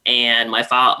 and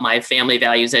my family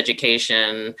values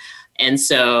education. And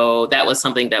so that was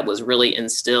something that was really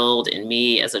instilled in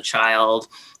me as a child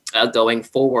going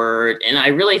forward. And I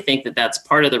really think that that's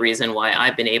part of the reason why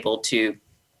I've been able to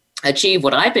achieve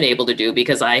what I've been able to do,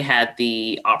 because I had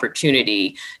the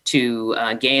opportunity to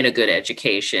gain a good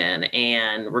education.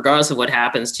 And regardless of what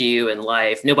happens to you in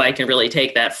life, nobody can really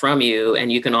take that from you.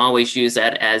 And you can always use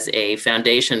that as a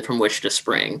foundation from which to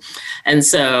spring. And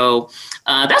so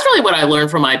that's really what I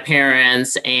learned from my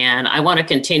parents. And I want to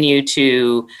continue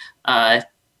to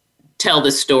tell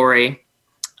the story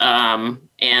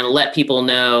and let people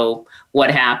know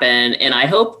what happened. And I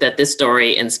hope that this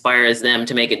story inspires them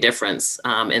to make a difference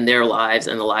in their lives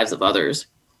and the lives of others.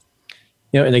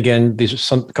 And again,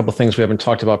 these are a couple of things we haven't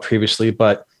talked about previously,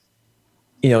 but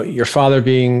your father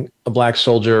being a Black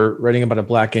soldier, writing about a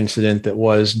Black incident that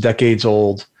was decades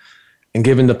old, and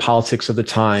given the politics of the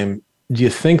time, do you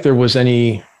think there was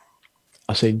any,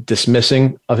 I'll say,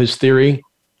 dismissing of his theory,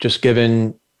 just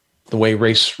given the way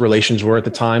race relations were at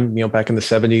the time, back in the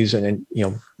 70s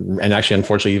and actually,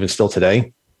 unfortunately, even still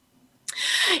today?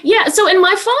 Yeah. So in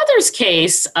my father's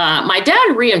case, my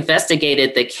dad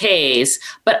reinvestigated the case,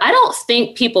 but I don't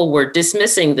think people were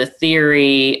dismissing the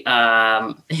theory,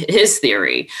 his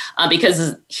theory,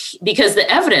 because the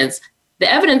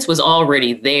evidence was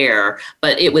already there,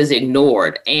 but it was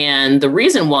ignored. And the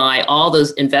reason why all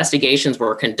those investigations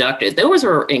were conducted, those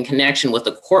were in connection with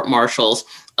the court-martials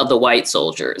of the white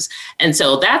soldiers. And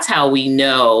so that's how we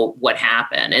know what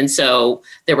happened. And so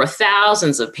there were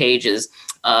thousands of pages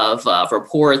of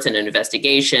reports and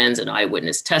investigations and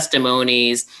eyewitness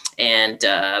testimonies and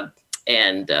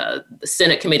the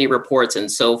Senate committee reports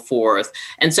and so forth.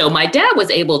 And so my dad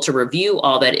was able to review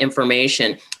all that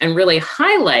information and really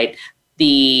highlight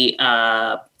the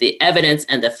evidence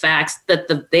and the facts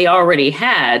that they already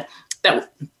had that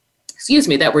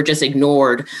were just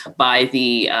ignored by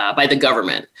the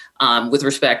government with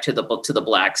respect to the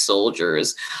Black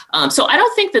soldiers. So I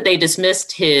don't think that they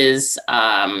dismissed his.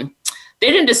 They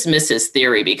didn't dismiss his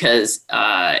theory because,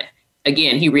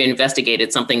 again, he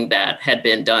reinvestigated something that had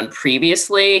been done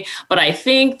previously. But I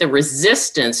think the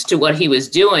resistance to what he was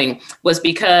doing was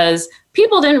because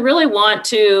people didn't really want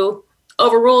to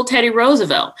overrule Teddy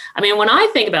Roosevelt. I mean, when I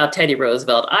think about Teddy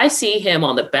Roosevelt, I see him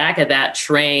on the back of that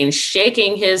train,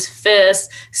 shaking his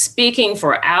fist, speaking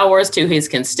for hours to his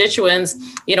constituents.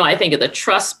 I think of the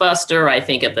trust buster. I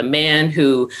think of the man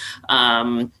who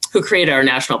created our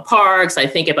national parks. I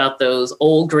think about those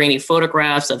old grainy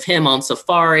photographs of him on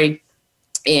safari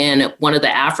in one of the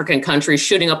African countries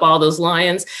shooting up all those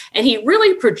lions. And he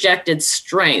really projected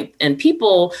strength and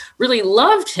people really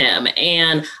loved him.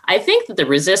 And I think that the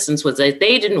resistance was that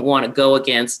they didn't want to go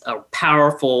against a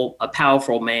powerful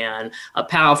man, a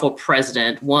powerful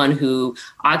president, one who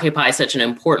occupies such an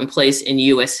important place in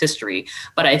U.S. history.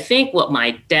 But I think what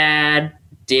my dad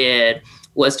did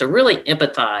was to really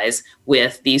empathize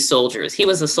with these soldiers. He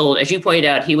was a soldier, as you pointed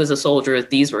out, he was a soldier,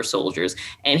 these were soldiers.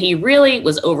 And he really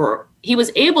was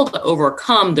able to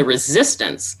overcome the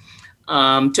resistance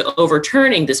to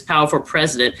overturning this powerful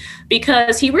president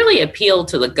because he really appealed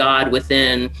to the God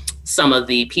within some of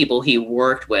the people he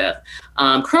worked with.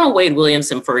 Colonel Wade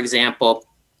Williamson, for example,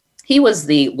 he was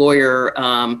the lawyer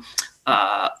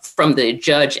from the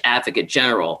Judge Advocate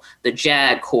General, the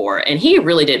JAG Corps, and he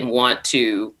really didn't want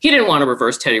to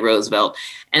reverse Teddy Roosevelt.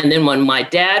 And then when my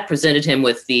dad presented him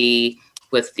with the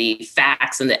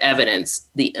facts and the evidence,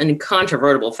 the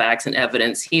incontrovertible facts and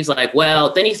evidence, he's like,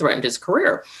 well, then he threatened his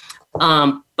career.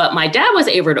 But my dad was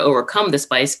able to overcome this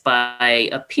by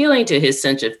appealing to his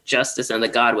sense of justice and the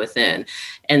God within,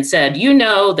 and said,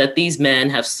 that these men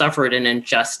have suffered an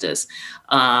injustice.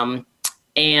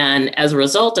 And as a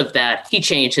result of that, he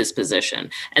changed his position.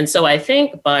 And so I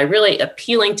think by really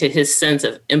appealing to his sense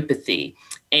of empathy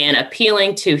and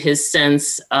appealing to his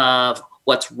sense of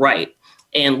what's right,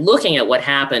 and looking at what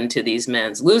happened to these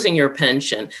men, losing your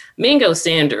pension. Mingo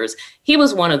Sanders, he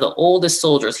was one of the oldest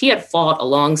soldiers. He had fought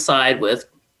alongside with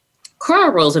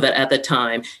Colonel Roosevelt at the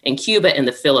time in Cuba and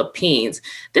the Philippines.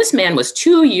 This man was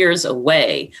 2 years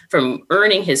away from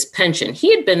earning his pension.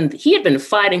 He had been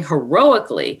fighting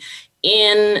heroically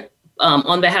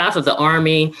on behalf of the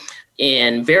Army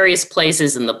in various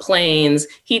places in the plains.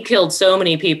 He killed so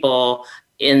many people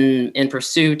in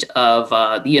pursuit of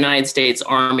the United States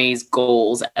Army's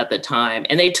goals at the time.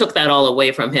 And they took that all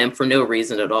away from him for no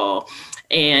reason at all.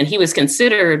 And he was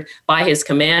considered by his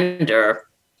commander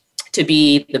to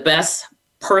be the best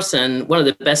person, one of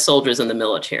the best soldiers in the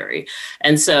military.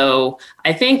 And so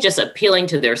I think just appealing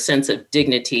to their sense of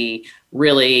dignity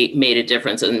really made a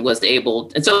difference and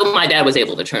so my dad was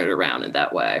able to turn it around in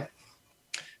that way.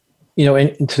 You know,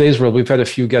 in today's world, we've had a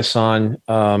few guests on,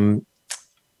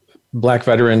 Black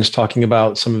veterans talking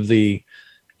about some of the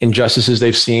injustices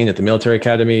they've seen at the military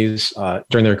academies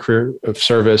during their career of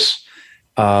service.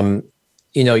 You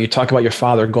know, you talk about your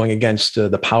father going against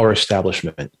the power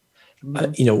establishment.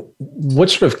 You know, what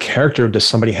sort of character does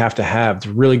somebody have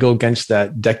to really go against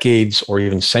that decades or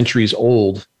even centuries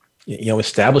old,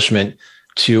 establishment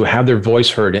to have their voice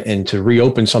heard and to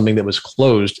reopen something that was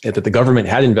closed that the government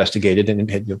had investigated and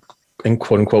had, and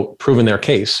quote unquote, proven their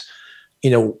case? You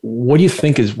know, what do you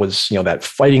think was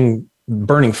that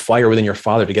burning fire within your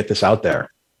father to get this out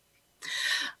there?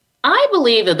 I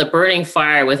believe that the burning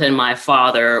fire within my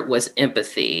father was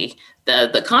empathy.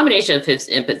 The combination of his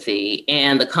empathy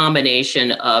and the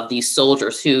combination of these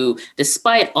soldiers who,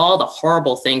 despite all the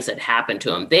horrible things that happened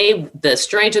to him, the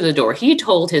stranger to the door, he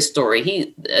told his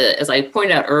story. As I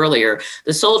pointed out earlier,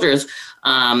 the soldiers,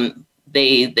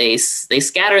 they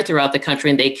scattered throughout the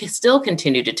country and they still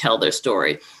continue to tell their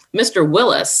story. Mr.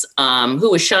 Willis,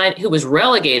 who was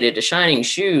relegated to shining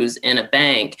shoes in a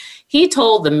bank, he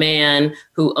told the man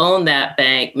who owned that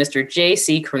bank, Mr.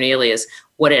 J.C. Cornelius,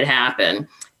 what had happened.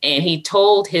 And he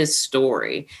told his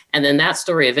story. And then that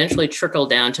story eventually trickled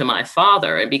down to my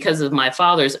father. And because of my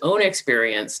father's own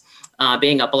experience,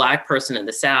 being a Black person in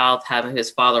the South, having his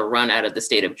father run out of the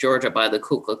state of Georgia by the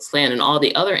Ku Klux Klan and all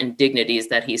the other indignities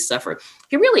that he suffered,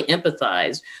 he really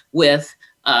empathized with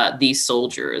these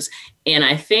soldiers. And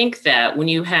I think that when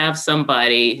you have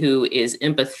somebody who is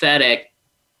empathetic,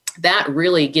 that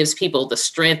really gives people the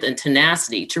strength and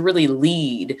tenacity to really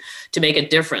lead, to make a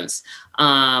difference.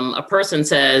 A person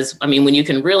says, when you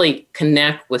can really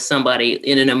connect with somebody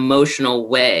in an emotional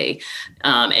way,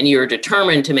 and you're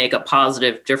determined to make a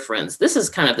positive difference, this is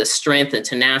kind of the strength and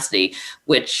tenacity,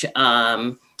 which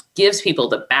gives people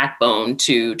the backbone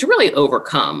to really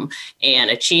overcome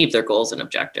and achieve their goals and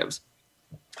objectives.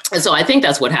 And so I think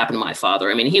that's what happened to my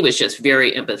father. He was just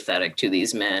very empathetic to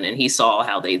these men, and he saw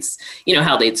how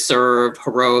they'd served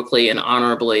heroically and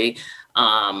honorably,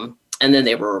 and then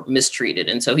they were mistreated.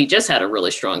 And so he just had a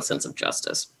really strong sense of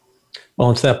justice. Well,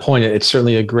 and to that point, it's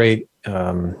certainly a great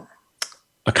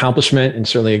accomplishment and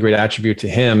certainly a great attribute to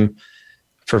him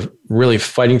for really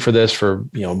fighting for this, for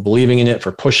believing in it,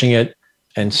 for pushing it.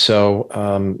 And so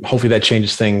hopefully that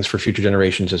changes things for future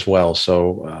generations as well.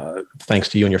 So thanks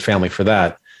to you and your family for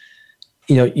that.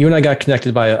 You and I got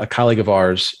connected by a colleague of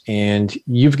ours, and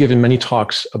you've given many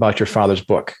talks about your father's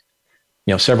book,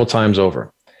 several times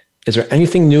over. Is there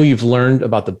anything new you've learned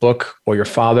about the book or your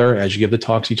father as you give the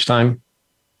talks each time?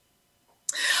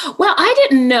 Well, I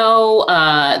didn't know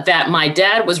that my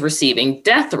dad was receiving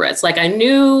death threats. Like, I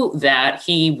knew that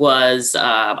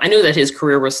I knew that his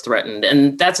career was threatened,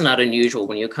 and that's not unusual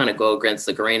when you kind of go against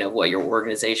the grain of what your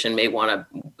organization may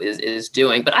is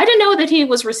doing. But I didn't know that he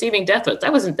was receiving death threats.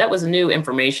 That was new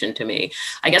information to me.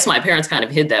 I guess my parents kind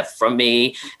of hid that from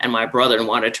me and my brother and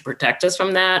wanted to protect us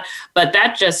from that. But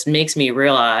that just makes me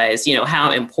realize,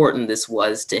 how important this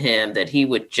was to him, that he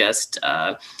would just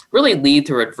really lead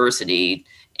through adversity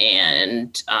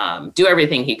and do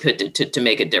everything he could to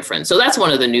make a difference. So that's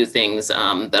one of the new things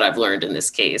that I've learned in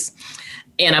this case.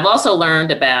 And I've also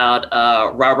learned about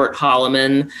Robert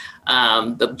Holloman,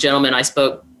 the gentleman I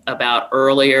spoke about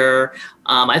earlier.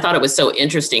 I thought it was so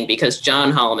interesting because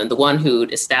John Holloman, the one who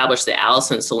established the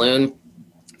Allison Saloon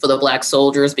for the Black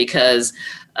soldiers, because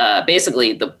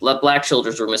basically the Black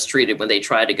soldiers were mistreated when they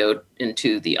tried to go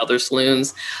into the other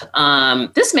saloons.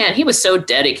 This man, he was so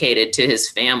dedicated to his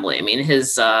family.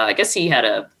 I guess he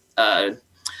had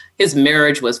his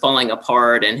marriage was falling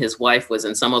apart and his wife was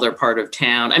in some other part of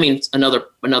town.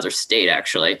 Another state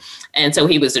actually. And so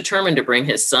he was determined to bring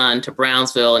his son to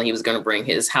Brownsville, and he was going to bring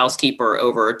his housekeeper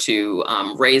over to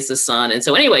raise the son. And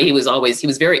so anyway, he was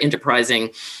very enterprising,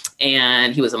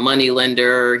 and he was a money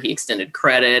lender. He extended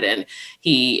credit, and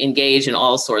he engaged in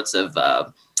all sorts of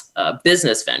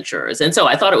business ventures. And so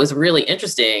I thought it was really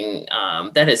interesting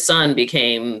that his son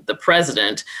became the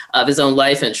president of his own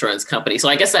life insurance company. So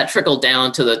I guess that trickled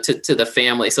down to the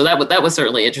family. So that was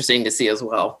certainly interesting to see as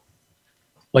well.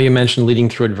 Well, you mentioned leading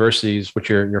through adversities, which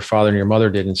your father and your mother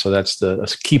did. And so that's a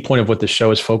key point of what the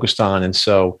show is focused on. And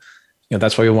so,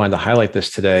 that's why we wanted to highlight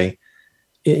this today.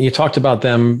 You talked about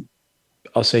them,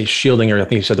 I'll say shielding, or I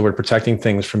think you said the word protecting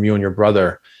things from you and your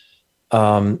brother.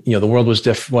 The world was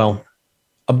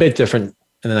a bit different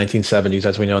in the 1970s,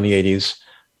 as we know in the 80s,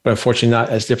 but unfortunately not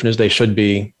as different as they should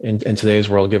be in today's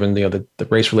world, given the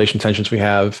race relation tensions we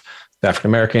have, the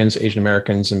African Americans, Asian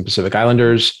Americans, and Pacific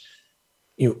Islanders.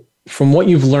 From what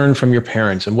you've learned from your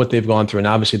parents and what they've gone through, and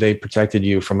obviously they protected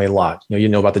you from a lot. You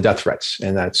know about the death threats,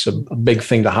 and that's a big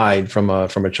thing to hide from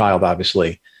a child,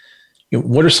 obviously.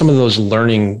 What are some of those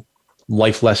learning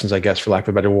life lessons, I guess, for lack of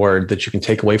a better word, that you can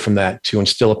take away from that to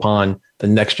instill upon the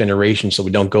next generation so we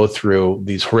don't go through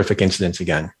these horrific incidents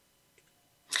again?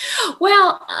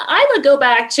 Well, I would go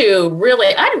back to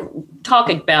I'd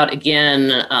talk about, again,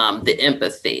 the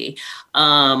empathy.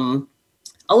 A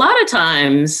lot of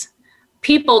times,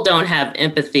 people don't have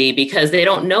empathy because they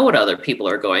don't know what other people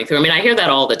are going through. I mean, I hear that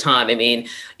all the time. I mean,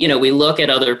 we look at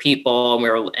other people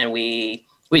and we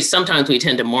sometimes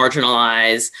tend to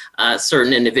marginalize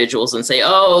certain individuals and say,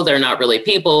 oh, they're not really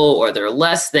people, or they're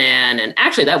less than. And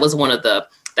actually, that was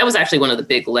actually one of the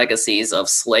big legacies of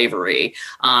slavery.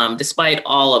 Despite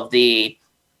all the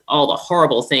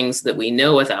horrible things that we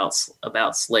know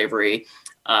about slavery,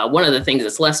 one of the things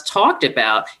that's less talked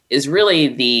about is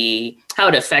really how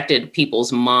it affected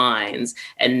people's minds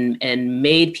and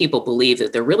made people believe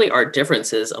that there really are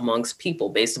differences amongst people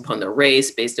based upon their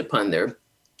race, based upon their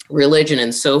religion,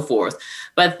 and so forth.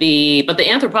 But the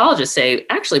anthropologists say,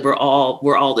 actually, we're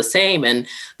all the same. And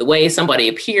the way somebody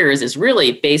appears is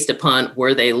really based upon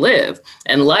where they live.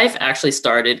 And life actually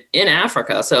started in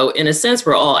Africa. So in a sense,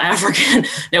 we're all African.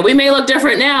 Now, we may look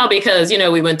different now because,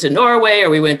 we went to Norway or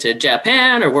we went to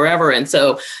Japan or wherever. And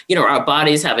so, our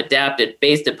bodies have adapted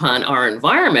based upon our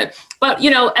environment. But,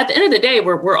 at the end of the day,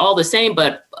 we're all the same.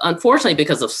 But unfortunately,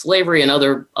 because of slavery and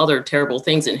other terrible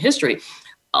things in history,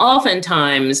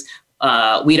 oftentimes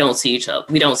we don't see each other.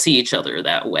 We don't see each other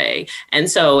that way.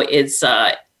 And so it's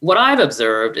what I've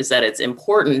observed is that it's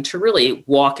important to really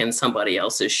walk in somebody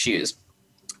else's shoes,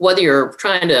 whether you're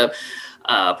trying to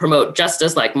promote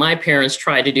justice like my parents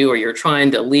tried to do, or you're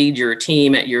trying to lead your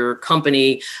team at your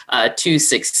company to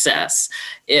success.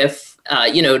 If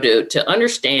to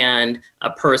understand a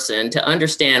person, to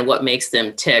understand what makes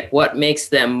them tick, what makes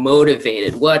them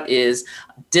motivated, what is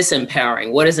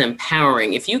disempowering, what is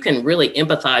empowering. If you can really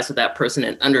empathize with that person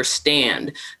and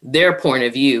understand their point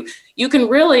of view, you can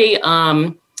really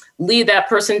lead that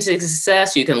person to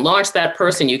success. You can launch that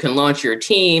person, you can launch your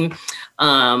team,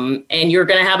 and you're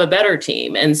going to have a better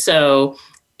team. And so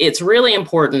it's really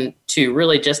important to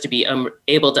really just to be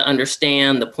able to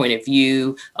understand the point of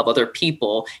view of other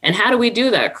people. And how do we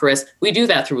do that, Chris? We do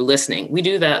that through listening. We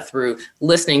do that through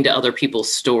listening to other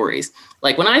people's stories.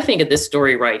 Like when I think of this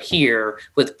story right here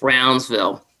with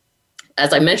Brownsville,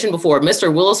 as I mentioned before,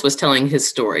 Mr. Willis was telling his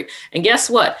story. And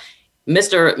guess what?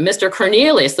 Mr.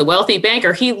 Cornelius, the wealthy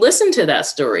banker, he listened to that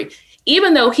story.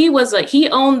 Even though he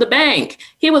owned the bank,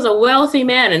 he was a wealthy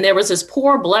man, and there was this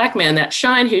poor black man that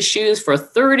shined his shoes for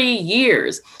 30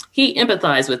 years. He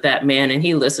empathized with that man, and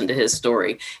he listened to his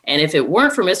story. And if it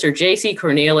weren't for Mr. J.C.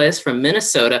 Cornelius from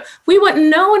Minnesota, we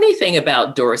wouldn't know anything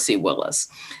about Dorsey Willis.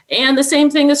 And the same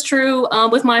thing is true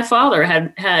with my father.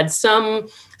 Had some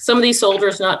of these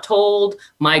soldiers not told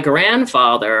my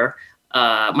grandfather,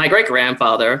 my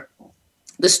great-grandfather,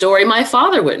 the story, my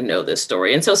father wouldn't know this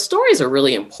story. And so stories are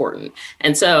really important.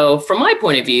 And so from my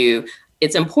point of view,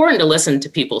 it's important to listen to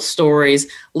people's stories,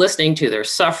 listening to their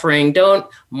suffering. Don't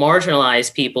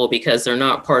marginalize people because they're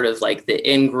not part of like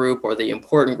the in group or the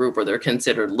important group, or they're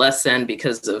considered less than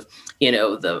because of,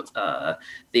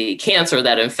 the cancer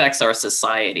that infects our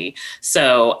society.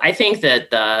 So I think that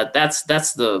that's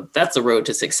the road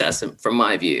to success from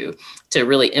my view, to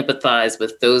really empathize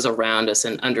with those around us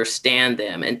and understand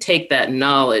them and take that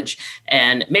knowledge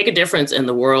and make a difference in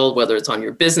the world, whether it's on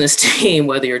your business team,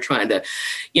 whether you're trying to,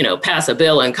 pass a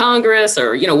bill in Congress,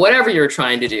 or, whatever you're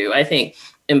trying to do. I think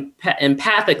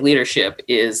empathic leadership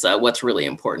is what's really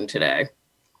important today.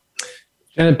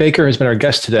 Janet Baker has been our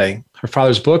guest today. Her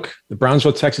father's book, The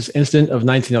Brownsville, Texas Incident of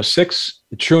 1906,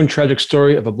 The True and Tragic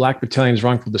Story of a Black Battalion's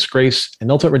Wrongful Disgrace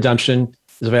and Ultimate Redemption,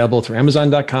 is available through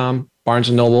Amazon.com, Barnes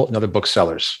 & Noble, and other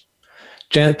booksellers.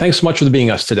 Janet, thanks so much for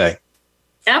being us today.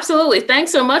 Absolutely.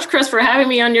 Thanks so much, Chris, for having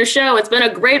me on your show. It's been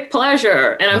a great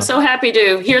pleasure. And I'm so happy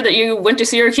to hear that you went to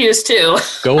Syracuse too.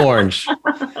 Go Orange.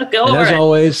 Go and Orange. As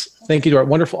always, thank you to our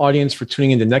wonderful audience for tuning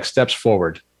in to Next Steps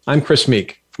Forward. I'm Chris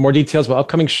Meek. For more details about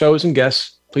upcoming shows and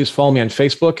guests, please follow me on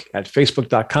Facebook at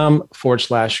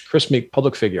facebook.com/Chris Meek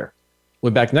Public Figure.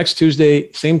 We'll be back next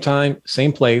Tuesday, same time,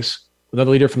 same place, with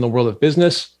another leader from the world of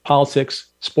business, politics,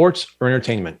 sports, or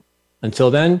entertainment. Until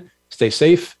then, stay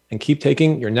safe and keep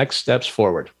taking your next steps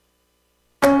forward.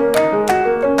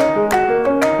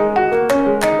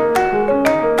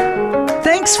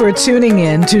 Thanks for tuning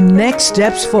in to Next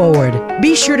Steps Forward.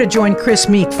 Be sure to join Chris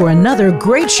Meek for another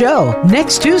great show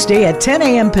next Tuesday at 10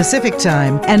 a.m. Pacific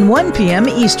Time and 1 p.m.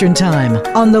 Eastern Time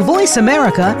on the Voice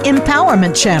America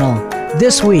Empowerment Channel.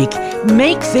 This week,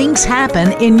 make things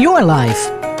happen in your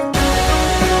life.